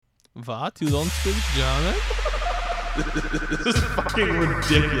What? You don't speak German? This is fucking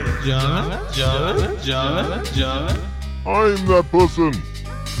ridiculous. German? I'm that person.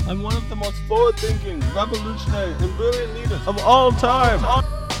 I'm one of the most forward-thinking, revolutionary, and brilliant leaders of all time.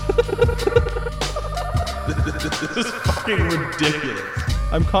 This is fucking ridiculous.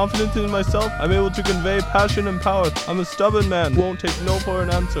 I'm confident in myself. I'm able to convey passion and power. I'm a stubborn man who won't take no for an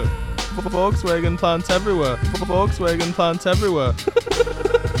answer. Volkswagen plants everywhere. Volkswagen plants everywhere.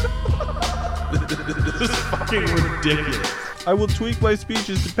 This is fucking ridiculous. I will tweak my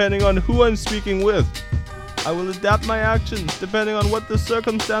speeches depending on who I'm speaking with. I will adapt my actions depending on what the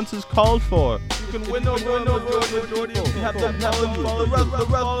circumstances called for. You can win over a majority of people. You have to follow the rest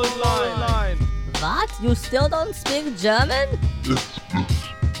in line. What? You still don't speak German? It's